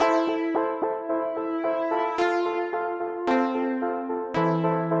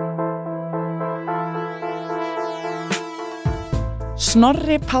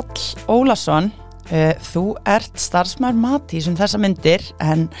Snorri Páll Ólason, þú ert starfsmaður Matís þessa myndir,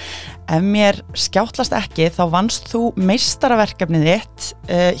 en ef mér skjáttlast ekki þá vannst þú meistaraverkefnið þitt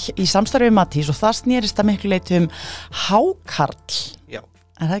í samstarfi við Matís og það snerist að miklu leyti hákarl. Já.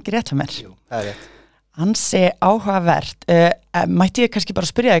 Er það ekki rétt hjá mér? Jú, það rétt. Ansi áhugavert. Mætti ég kannski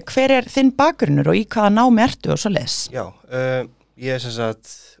bara spyrja þig, hver er þinn bakgrunnur og í hvaða námi ertu og svoleiðis? Já, ég er sem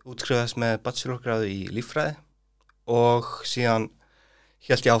sagt útskrifaðist með bachelorgráðu í líffræði og síðan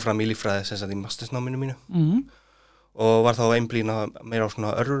hélt ég áfram í líffræði sem sagt í mastersnáminu mínu og var þá einblína meira á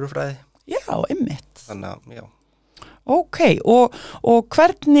svona örverufræði. Já, einmitt. Þannig að, já. Ok, og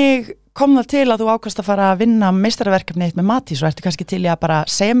hvernig kom það til að þú ákvast að fara að vinna meistaraverkefni þitt með Matís og ertu kannski til í að bara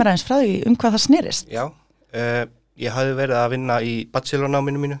segja mér aðeins frá því hvað það snerist? Já, ég hafði verið að vinna í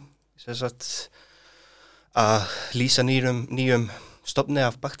bachelornáminu mínu, sem sagt að lýsa nýjum stofni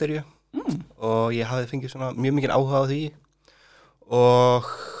af bakteríu og ég hafði fengið svona mjög mikið áhuga á því og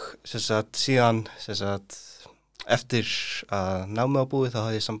sem sagt síðan sem sagt eftir að námið á búið þá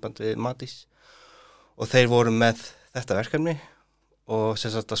hafði ég samband við Matís og þeir voru með þetta verkefni og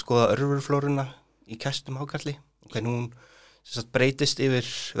sem sagt að skoða örveruflóruna í kæstum hákarli og hvernig hún sem sagt breytist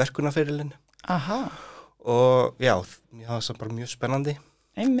yfir verkunarferilinn. Aha. Og já, mér hafði það bara mjög spennandi.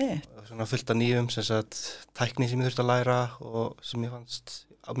 Einmitt. Svona fullt af nýjum sem sagt tækni sem ég þurfti að læra og sem ég fannst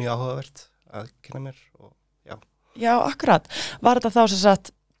mjög áhugavert að kynna mér og já. Já, akkurat. Var þetta þá sem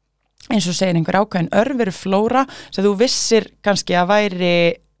sagt eins og segir einhver ákveðin örveruflóra sem þú vissir kannski að væri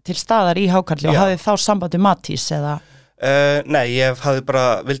til staðar í hákarli og hafði þá samband við Matís eða? Nei, ég hafði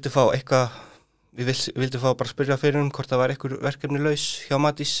bara vildi fá eitthvað, við vildi fá bara spyrja fyrir hvort það var eitthvað verkefni laus hjá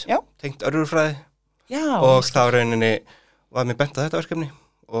Matís, tengt örverufræði og þá rauninni var mér bent að þetta verkefni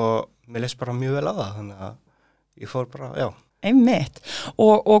og mér leist bara mjög vel á það, þannig að ég fór bara, já. Einmitt.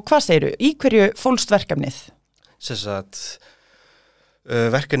 Og hvað segiru? Í hverju fólst verkefnið? Sem sagt,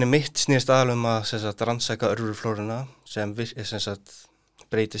 verkefni mitt snýrst aðalum að sem sagt rannsaka örveruflóruna sem sagt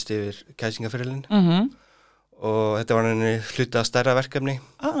breytist yfir kæsingaferilinn. Og þetta var henni hluti að stærra verkefni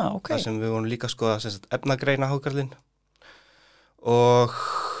okay. þar sem við vorum líka að skoða sem sagt, efnagreina hákarlinn og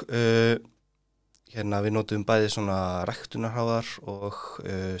hérna við notum bæði svona ræktunarháðar og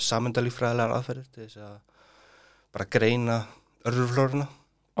sameindalíffræðilegar aðferðir til þess að bara greina örveruflóruna.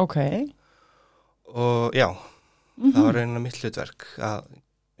 Ok. Og já, það var rauninni mitt hlutverk að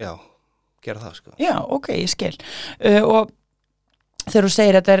gera það sko. Já, ok, ég skil. Og þegar þú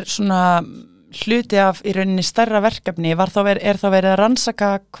segir þetta er svona hluti af í rauninni stærra verkefni, er þá verið að rannsaka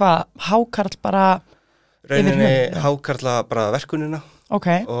hvað, hákarl bara rauninni hákarla bara verkunina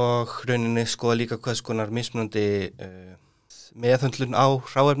okay. og rauninni skoða líka hvers konar mismunandi meðhöndlun á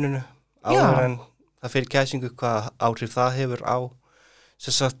hráefninu áður en það fyrir kæsingu, hvað áhrif það hefur á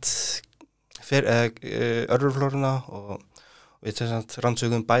sem sagt örveruflóruna og við sem sagt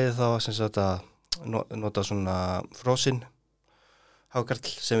rannsökum bæði þá sem sagt að nota svona frosin hákarl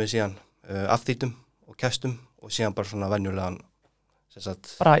sem við síðan afþýtum og kæstum og síðan bara svona venjulegan sem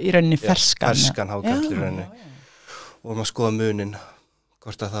sagt bara í rauninni ferskan hákarl í rauninni og maður skoða munin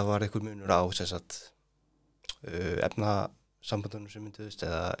hvort að það var einhver munur á sem sagt efnasambandunum sem mynduðist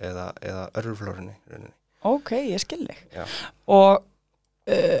eða örveruflórunni í rauninni. Ok, ég skil þig. Og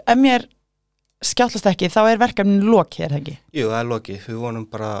ef mér skjáttlast ekki, þá er verkefnin lokið, er það ekki? Jú, það er lokið. Við vonum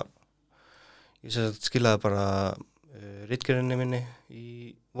bara ég sem sagt skilaði bara ritgerðinni minni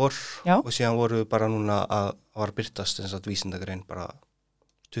í vor og síðan voru við bara núna að var byrtast eins og vísindagrein bara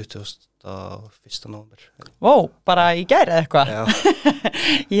 21. nóvember. Wow, bara í gær eða eitthvað? Já.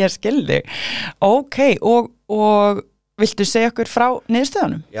 Ég skil þig. Ok, og viltu segja okkur frá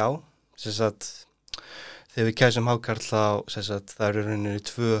niðurstöðunum? Já, sem sagt þegar við kæsum hákarl þá sem sagt það eru rauninni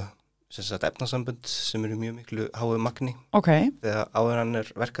 2 sem sagt efnasambönd sem eru mjög miklu háu magni. Ok. Þegar áður hann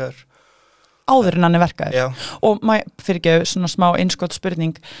er verkaður. Áður en hann er verkaður. Já. Og fyrir ekki svona smá innskott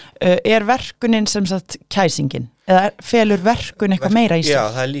spurning, er verkunin sem sagt kæsingin? Eða felur verkun eitthvað meira í sig? Já,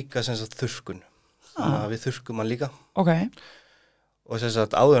 það er líka sem sagt þurrkun. Þannig að við þurrkum hann líka. Ok. Og sem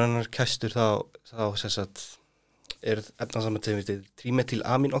sagt áður en hann er kæstur þá sem sagt er efnasamband sem við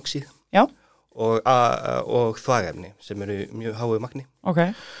trímetylamínoxíð. Já. Og þvagefni sem eru mjög háu magni. Ok.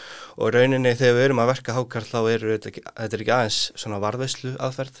 Og rauninni þegar við erum að verka hákarl þá þetta er ekki aðeins svona varðveislu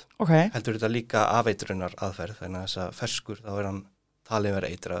aðferð, heldur þetta líka afeitrunar aðferð, þannig að þess að ferskur þá er hann talin vera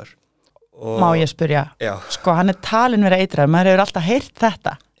eitraður. Má ég spyrja? Já. Sko hann er talin vera eitraður, maður hefur alltaf heyrt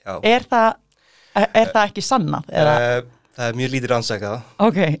þetta. Já. Er það ekki sannað? Það er mjög lítið rannsakað,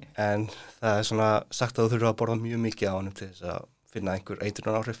 en það er svona sagt að þú þurfa að borða mjög mikið á honum til þess að finna einhver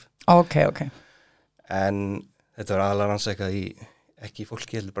eitrunar áhrif. Ok. En þetta var aðalega rannsakað í ekki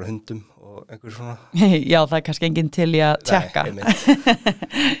fólki, heldur bara hundum og einhver svona. Já, það kannski enginn til í að tjekka. Nei, einmitt.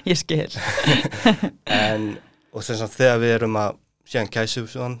 Ég skil. Og þess að þegar við erum að síðan kæsum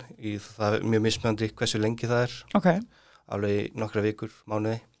svona, það er mjög mismunandi hversu lengi það er. Okay. Alveg í nokkra vikur,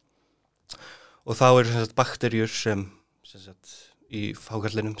 mánuði. Og þá eru sem sagt bakteríur sem sagt, í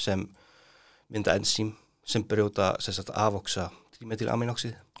hákarlinum sem mynda ensím sem brjóta sem sagt afoksa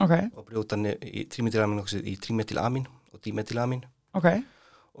trímetylamínóxíð og brjóta trímetylamínóxíð í trímetylamín og dímetylamín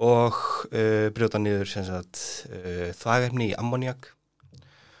og brjóta niður sem sagt þvagefni í ammoniak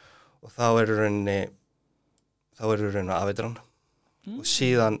og þá eru rauninni afeitran og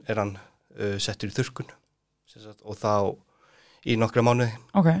síðan er hann settur í þurrkun sem sagt, og þá í nokkra mánuði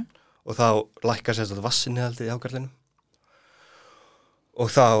og þá lækkar sem sagt vassinnihaldið í hákarlinum og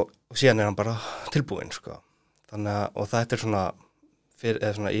síðan er hann bara tilbúinn sko. Þannig að og þetta er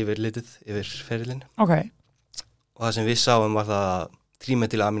svona yfirlitið yfir ferilinn. Og það sem við sáum var það að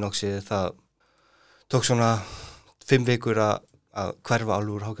trímetylamínóxíð það tók svona 5 vikur að hverfa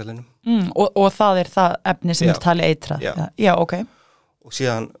alveg úr hákarlinum. Og það er það efni sem er talið eitrað. Já, Og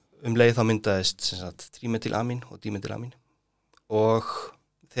síðan leið þá myndaðist sem sagt trímetylamín og dímetylamín. Og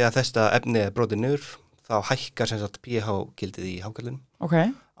þegar þetta efni er brotið niður þá hækkar sem sagt pH-gildið í hákarlinum.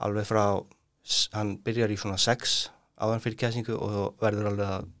 Alveg frá, hann byrjar í svona 6 áðan fyrir kæsingu og verður alveg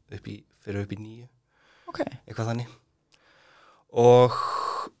upp í 9. Eitthvað þannig. Og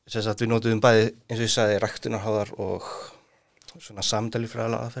sem sagt við notuðum bæði, eins og ég sagði, ræktunarháðar og svona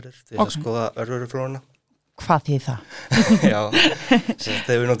samdælifræðilega aðferðir til að skoða örveruflóruna. Hvað þýðir það? Já, sem sagt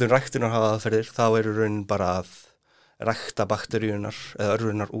þegar við notum ræktunarháðar aðferðir þá eru raunin bara að rækta bakteríunar eða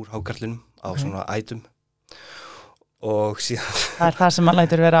örverunar úr hákarlinum á svona ætum. Og síðan það er það sem maður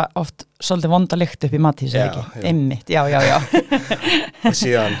lætur vera oft svolítið vonda lykt upp í Matís, ekki? Einmitt, já. Og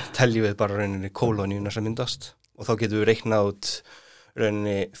síðan teljum við bara rauninni kólóníuna sem myndast og þá getum við reiknað út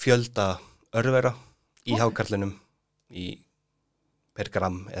rauninni fjölda örvera í hákarlinum per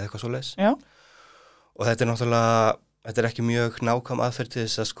gram eða eitthvað svoleiðis. Og þetta er náttúrulega, þetta er ekki mjög nákvæm aðferð til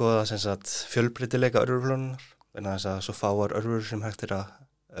þess að skoða sem sagt fjölbreytileika örveruflórunar, en þess að svo fáar örverur sem hægt er að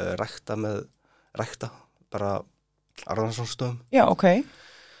rækta bara á rannsóknum. Já,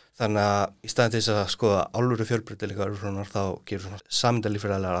 Þannig að í staðin til þess að skoða alvöru fjölbreytileika örveruflórunar þá gerur svona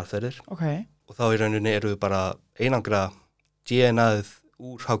samdælifræðilegar aðferðir. Og þá í rauninni eru við bara einangra DNA-ið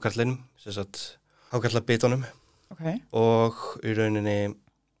úr hákarlinum, sem sagt hákarlabitunum. Og í rauninni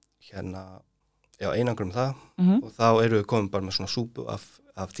einangrum það og þá eru við komin bara með svona súpu af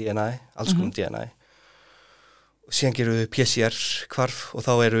DNA, alls konar DNA. Og síðan gerum við PCR-hvarf og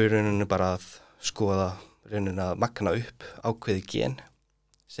þá eru við í rauninni bara að skoða rauninni að magna upp ákveði gen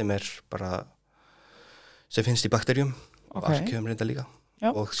sem finnst í bakteríum og arkíum reynda líka.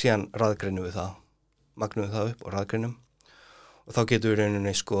 Og síðan raðgreinum við það, magnum við það upp og raðgreinum og þá getum við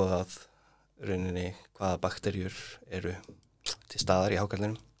rauninni skoðað rauninni hvaða bakteríur eru til staðar í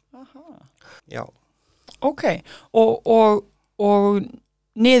hákarlinum. Já. Og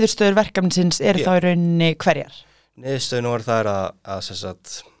niðurstöður verkefnisins eru þá í rauninni hverjar? Niðurstöðun var það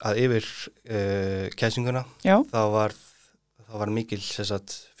að yfir kæsinguna þá var mikil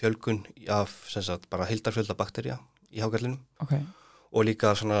fjölgun af bara heildarfjölda baktería í hákarlinum og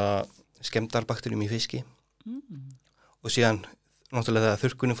líka svona skemmdarbakteríum í fiski og síðan náttúrulega þegar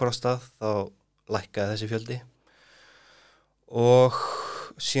þurrkunin fór á stað þá lækkaði þessi fjöldi og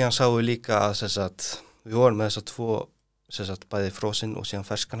síðan sáum við líka að við vorum með þessar 2 bæði frosin og síðan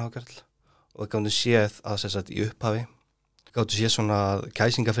ferskan hákarl og við gátum séð að í upphafi gátum séð svona að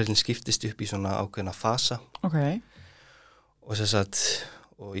kæsingaferlinn skiptist upp í svona ákveðna fasa og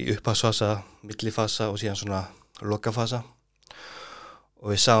og í upphafsfasa, millifasa og síðan svona lokafasa og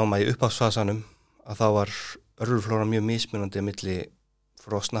við sáum að í upphafsfasanum að þá var örveruflóra mjög mismunandi milli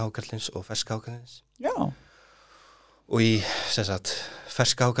frosna hákarlins og ferska hákarlins. Og í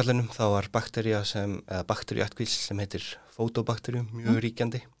ferska hákarlinum þá var bakteríuættkvísl sem heitir fótóbakteríum mjög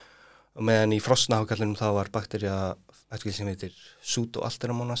ríkjandi og meðan í frosna hákarlinum þá var bakteríuættkvísl sem heitir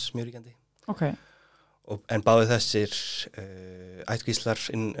pseudoalteromonas mjög ríkjandi. En báðir þessir ættkvíslar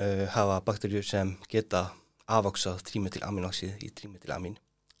hafa bakteríur sem geta afóksað trímetylamínóxíð í trímetylamín.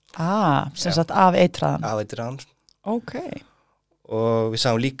 Sem sagt af eitraðan. Af eitraðan. Og við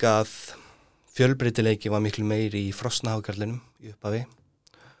sáum líka að fjölbreytileiki var miklu meiri í frosna hákarlinum í upphafi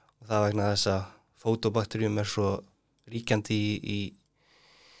og það vegna þess að fótóbakteríum er svo ríkjandi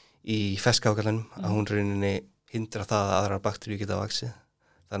í ferska hákarlinum að hún rauninni hindra það að aðrar bakteríu geta vaxið.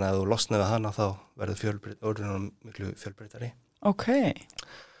 Þannig að ef þú losnar við hana þá verður orðunum miklu fjölbreytari.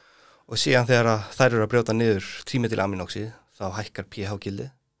 Og síðan þegar þær eru að brjóta niður trímetylamínóxíð þá hækkar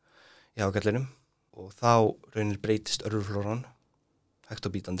pH-gildið í hákarlinum og þá raunir breytist örveruflóran hægt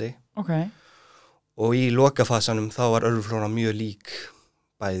og bítandi. Okay. Og í lokafasanum þá var örverflóran mjög lík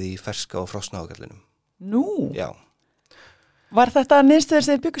bæði í ferska og frosna hákarlinum. Nú? Já. Var þetta niðurstöður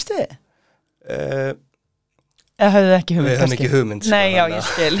sem þið byggust við? Eða höfðu ekki hugmynd? Við höfum ekki hugmynd. Nei, já, ég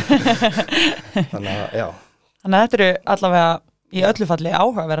skil. Þannig að, já. Þannig að þetta eru allavega í öllu falli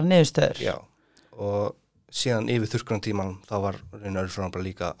áhugaverðar niðurstöður. Já, og síðan yfir þurrkunartímanum þá var örverflóran bara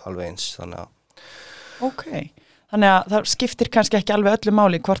líka alveg eins, þannig að... Ok, þannig að það skiptir kannski ekki alveg öllu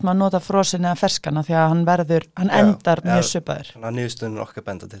máli hvort maður nota frosin eða ferskana því að hann endar mjög svipaður. Þannig að niðurstöðun okkar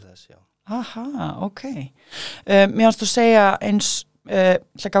benda til þess, já. Aha, ok. Mér fannst þú segja eins,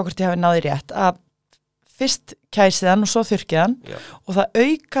 hlæg ákvært ég hafi náði rétt, að fyrst kæsiðan og svo þurrkiðan og það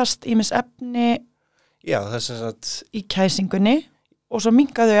aukast ýmis efni í kæsingunni og svo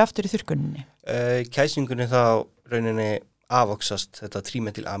minnkaðu þau aftur í þurrkuninni. Í kæsingunni þá rauninni afvoksast þetta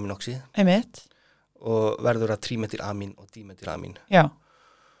trímetylaminoxíð. Einmitt. Og verður að trímetylamin og dímetylamin. Já.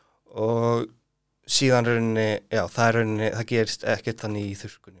 Og síðan rauninni, það gerist ekkert þannig í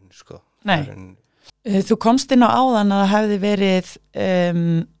þurrkuninni, sko. Nei. Þú komst inn á áðan að það hefði verið,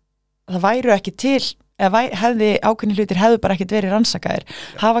 það væru ekki til, eða ákveðni hlutir hefðu bara ekkert verið rannsakaðir.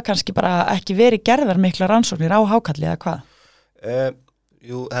 Hafa kannski bara ekki verið gerðar mikla rannsóknir á hákarli eða hvað?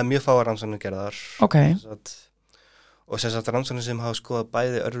 Jú, það mjög fáar rannsóknir gerðar. Ok. Og rannsóknir sem hafa skoðað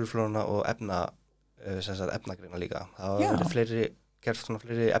bæði örverflóruna og efnagreina líka. Það hafa verið fleiri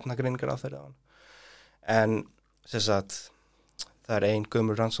efnagreiningar á þeirra. En það er ein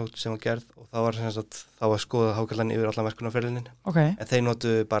gömul rannsókn sem var gerð og þá var skoðað hákarlan yfir allan verkunarferðinin. Okay. En þeir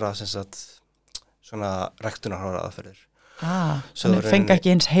notuðu bara svona ræktunarhráðaðferðir. Þannig fengi ekki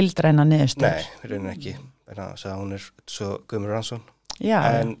eins heildræna niðurstöður. Nei, raunin ekki. Hún er svo gömul rannsókn. Já.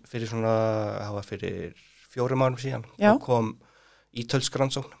 En það var fyrir 4 árum síðan. Já. Þá kom ítölsk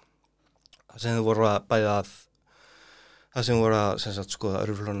rannsókn. Það sem þau voru að skoða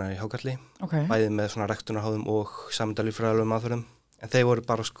örverflóruna í hákarli. Okay. Bæði með svona ræktunarháðum og sameindalíffræðilegum aðferðum. En þeir voru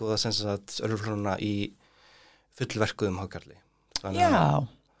bara að skoða örverflóruna í fullverkuðum hákarli. Já,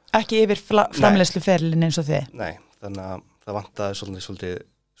 ekki yfir framleiðsluferlin eins og þið. Nei, þannig að það vantaði svolítið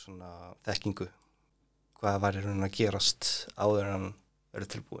svona þekkingu hvað var í rauninni að gerast áður en hann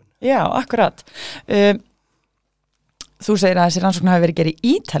verið tilbúin. Já, akkurat. Þú segir að þessi rannsókn hafi verið gerð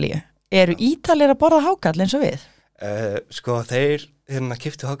í Ítalíu. Eru Ítalir að borða hákarl eins og við? Þeir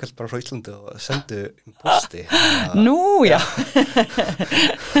keyptu hákarl bara frá Íslandi og sendu posti. Nú, já.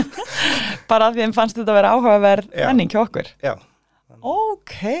 Bara af því þeim fannst þetta að vera áhugaverð menning hjá okkur. Já.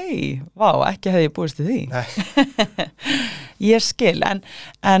 Ok, vá, ekki hefði ég búist til því. Nei. Ég skil,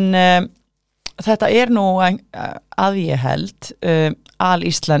 en þetta er nú að ég held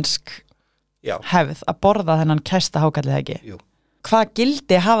alíslensk hefð að borða þennan kæsta hákarlið ekki. Jú. Hvað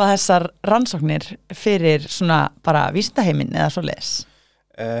gildi hafa þessar rannsóknir fyrir svona bara vísindaheiminn eða svo les?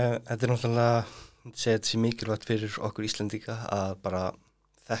 Þetta er náttúrulega, þetta sé mikilvægt fyrir okkur Íslendinga að bara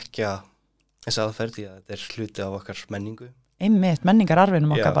þekkja þessa aðferð því að þetta er hluti af okkar menningu. Einmitt,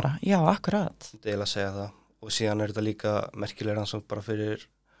 menningararfinum okkar bara. Já, akkurat. Þetta er að segja það. Og síðan er þetta líka merkileg rannsókn bara fyrir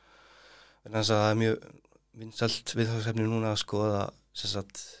þannig að það er mjög vinsælt viðfangsefni núna að skoða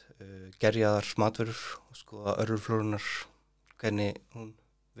gerjaðar matvörur og skoða örverflórunar hvernig hún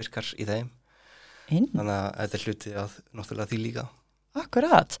virkar í þeim. Þannig að þetta er hluti að náttúrulega því líka.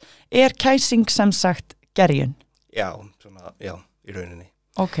 Akkurat. Er kæsing sem sagt gerjun? Já, í rauninni.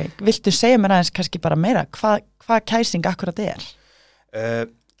 Ok, viltu segja mér aðeins kannski bara meira? Hvað kæsing akkurat er?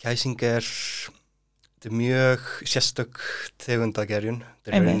 Kæsing er mjög sérstök tegundagerjun.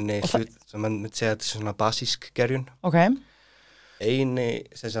 Þetta er rauninni hlut sem mann myndi segja að þetta er svona basísk gerjun. Ok. Og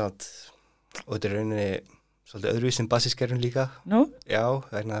þetta er rauninni svolítið öðruvísi sem basísk gerjun líka. Nú? Já,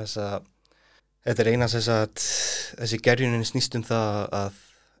 vegna þess að þetta er eina þessi gerjunin snýst það að,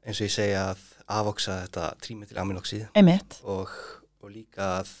 eins og ég segja, að afvoksa þetta trímetylaminoxíð. Einmitt. Og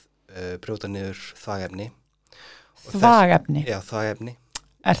líka að brjóta niður þvagefni. Þvagefni? Já, þvagefni.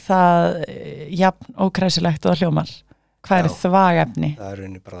 Er það jafn ókræsilegt og hljómar? Hvað er þvagefni? Það er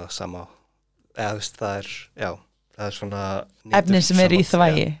rauninni bara sama. Það er svona... Efni sem er í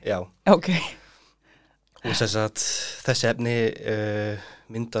þvagi? Já. Ok. Og þessi efni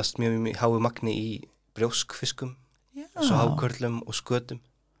myndast mjög háu magni í brjóskfiskum, svo hákarlum og skötum.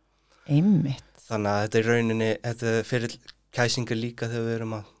 Einmitt. Þannig að þetta er rauninni, þetta fyrir kæsingar líka þegar við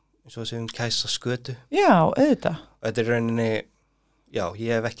erum að, eins og segjum, kæsa skötu. Já, auðvitað. Og þetta er rauninni, ég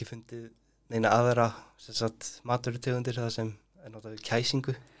hef ekki fundið neina aðra matvörutegundir það sem er notað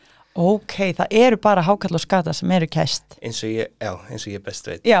kæsingu. Ok, það eru bara hákarl og skata sem eru kæst. Eins og ég best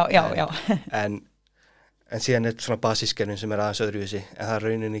veit. Já. En síðan er svona basískerfin sem er aðeins öðruvísi, en það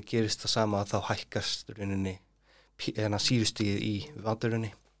rauninni gerist það sama að þá hækkast rauninni sýrustigið í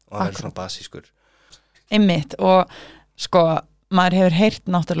vandurunni og það verður svona basískur. Einmitt, og sko, maður hefur heyrt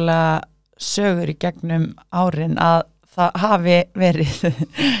náttúrulega sögur í gegnum árin að það hafi verið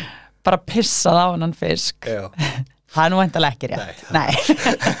bara pissað á hennan fisk. Já. Það nú væntanlega ekki rétt. Nei.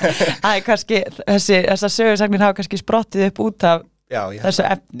 Það kannski, þessar sögursagnir hafa kannski sprottið upp út af þessu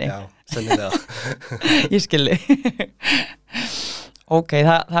efni. Já, sennilega. Ég skilji. Ok,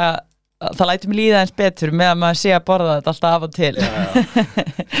 það lætur mig líða eins betur með að maður sé að borða þetta alltaf af og til.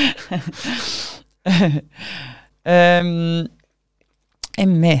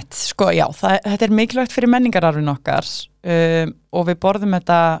 Einmitt, sko, já, þetta mikilvægt fyrir menningararfin okkar og við borðum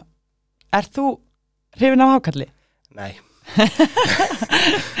þetta. Þú hrifin af hákarli? Nei.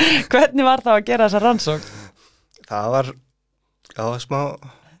 Hvernig var það að gera þessa rannsókn? Það var smá,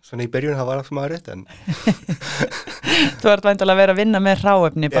 svona í byrjun það var smá rétt en Þú ert væntanlega að vera að vinna með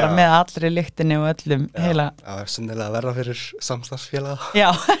hráefni bara með allri lyktinni og öllum heila. Það var sennilega að verða fyrir samstarfsfélaga. Já,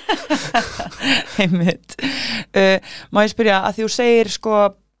 einmitt. Má ég spyrja að því þú segir sko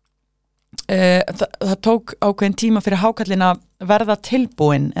það tók ákveðin tíma fyrir hákarlinn að verða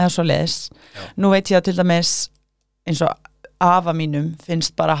tilbúin eða svo leiðis. Nú veit ég að til dæmis eins og afa mínum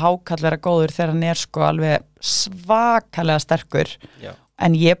finnst bara hákarl vera góður þegar hann sko alveg svakalega sterkur. Já.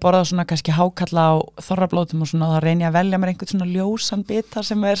 En ég borða svona kannski hákarla á þorrablótum og svona og það reyni að velja mér einhvern svona ljósan bita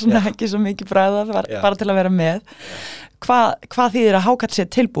sem svona ekki svo mikið bragð bara til að vera með. Hvað þýðir að hákarl sé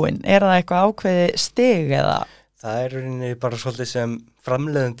tilbúin? Er það eitthvað ákveði stig eða? Það rauninni bara svolítið sem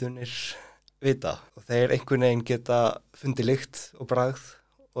framleiðendunir vita og þeir einhvern veginn geta fundið lykt og bragð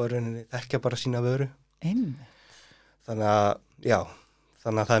og rauninni þekkja bara sína vöru. Þannig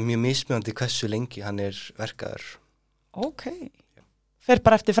að það mjög mismunandi hversu lengi hann verkaður. Ok. Fer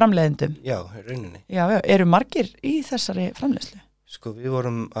bara eftir framleiðendum? Já, rauninni. Já, eru margir í þessari framleiðslu? Sko, við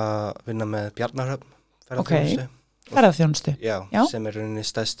vorum að vinna með Bjarnarhöfn, ferðaþjónustu. Ferðaþjónustu? Já, sem rauninni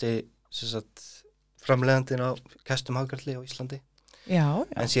stærsti framleiðandinn á kæstum hákarli á Íslandi. Já.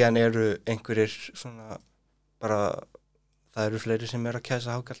 En síðan eru einhverjir svona bara, það eru fleiri sem að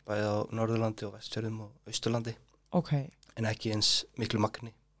kæsa hákarl bæði á Norðurlandi og Vestfjörðum og Austurlandi. Ok. En ekki eins miklu magni.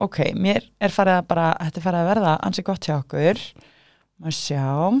 Ok, mér farið að verða ansi gott hjá okkur. Má sjá.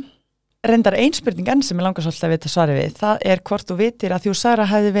 Reyndar ein spurning enn sem ég langar svolítið að vita svarið við. Það hvort þú vitir að þú sagðir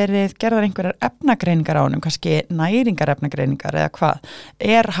að hefði verið gerðar einhverjar efnagreiningar á honum, kannski næringarefnagreiningar eða hvað.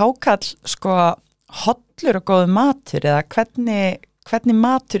 Hákarl sko hollur og góður matur eða hvernig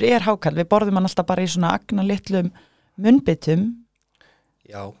matur hákarl? Við borðum hann alltaf bara í svona agna litlum munnbitum.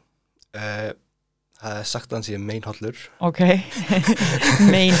 Já, það sagt hann sé meinhollur. Ok,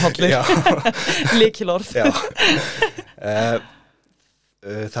 meinhollur. Lykilorð. Já.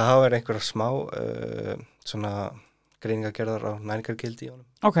 Það hafa verið einhverja smá svona greiningagerðar á næringargildi í honum.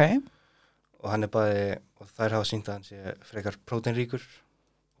 Ok. Og hann og þær hafa sýnt að hann sé frekar próteinríkur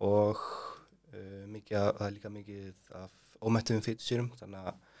og það líka mikið af ómettuðum fitusýrum, þannig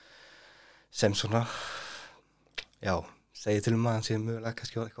að sem svona, segi til að hann sé mögulega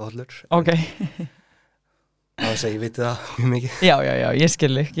kannski eitthvað hollur. Ok. Það var að segja, ég viti það mjög mikið. Já, ég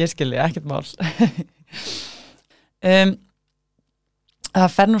skilji, ekkert mál. Það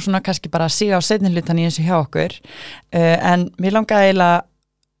fer nú svona kannski bara að síga á seinni hlutan í þessu hjá okkur, en mér langaði eiginlega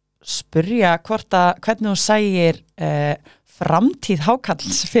spyrja hvernig þú sægir framtíð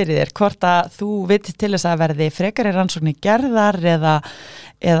hákarls fyrir þér, hvort að þú vitir til þess að verði frekari rannsóknir gerðar eða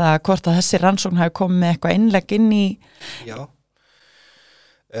hvort að þessi rannsókn hafi komið með eitthvað innlegg inn í. Já,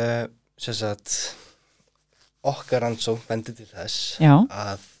 okkar rannsókn bendir til þess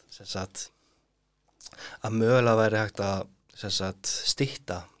að mögulega væri hægt að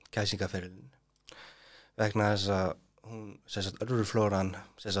stytta kæsingaferilin vegna þess að hún örveruflóran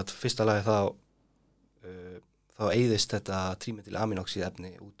fyrsta lagi þá eyðist þetta trímetylamínóxíð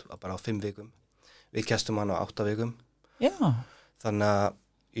efni út bara á 5 vikum. Við kæstum hann á 8 vikum. Já. Þannig að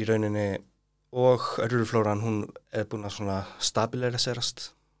í rauninni og örveruflóran hún búin að svona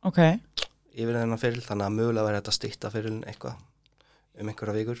stabiliserast. Ok. Yfir þennan feril, þannig að mögulega væri þetta stytta ferilin eitthvað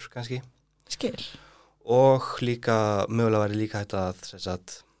einhverja vikur kannski. Skil. Og líka mögulega væri líka hægt að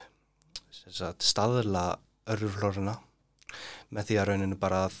staðla örveruflóruna með því að rauninu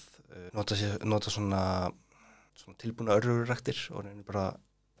bara að nota svona tilbúna örverufræktir og rauninu bara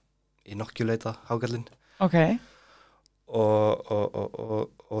inokuleita hákarlinn. Ok.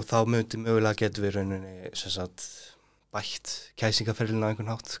 Og þá mögulega getum við rauninu bætt kæsingaferilin á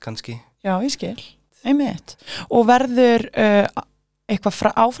einhvern hátt kannski. Já, ég skil. Einmitt. Og verður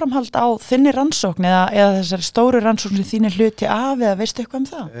eitthvað áframhald á þinni rannsókn eða þessari stóru rannsókn sem þín hluti af eða veistu eitthvað um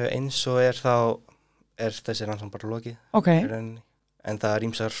það? Eins og þessi rannsókn bara lokið. Ok. En það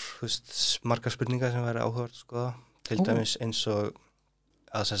ýmsar margar spurningar sem væri áhugavert skoða til dæmis eins og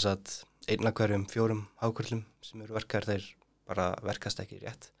að sem sagt einn af hverjum 4 hákarlum sem eru verkaðir þeir bara verkast ekki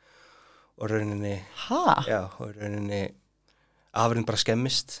rétt og rauninni afurðin bara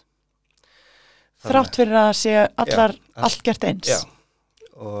skemmist. Þrátt fyrir að sé allt gert eins? Já,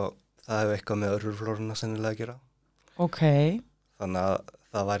 og það hefur eitthvað með örverflóruna sennilega að gera. Ok. Þannig að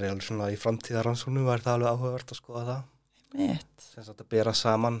það væri alveg svona í framtíðarrannsóknum væri það alveg áhugavert að skoða það. Sem sagt að bera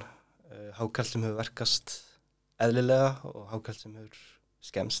saman hákarl sem hefur verkast eðlilega og hákarl sem hefur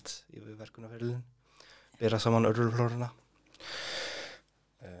skemmst í verkunarferðin. Bera saman örverflóruna.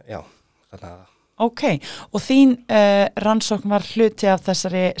 Já, þannig að... Ok, og þín rannsókn var hluti af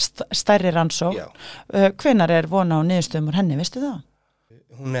þessari stærri rannsókn. Já. Hvenær er vona á niðurstöðum úr henni, veistu það?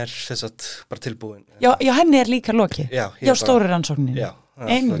 Hún er sem sagt bara tilbúin. Já, henni er líka lokið. Já, stóru rannsóknin. Já,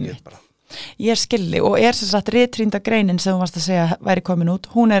 einmitt. Ég skilji, og er sem sagt ritrýnda greinin sem þú varst að segja væri komin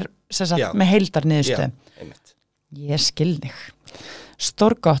út, hún er sem sagt með heildar niðurstöðum. Já, einmitt. Ég skilji.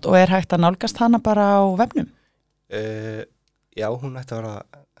 Stórgott, og er hægt að nálgast hana bara á vefnum? Já, hún ætti að vera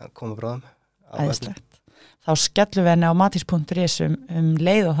að koma bráðum. Æðislegt. Þá skellum við henni á matís.is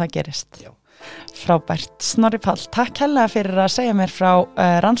leið og það gerist. Já. Frábært. Snorri Páll, takk hella fyrir að segja mér frá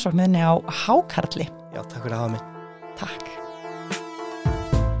rannsókninni á hákarli. Já, takk fyrir að hafa mig. Takk.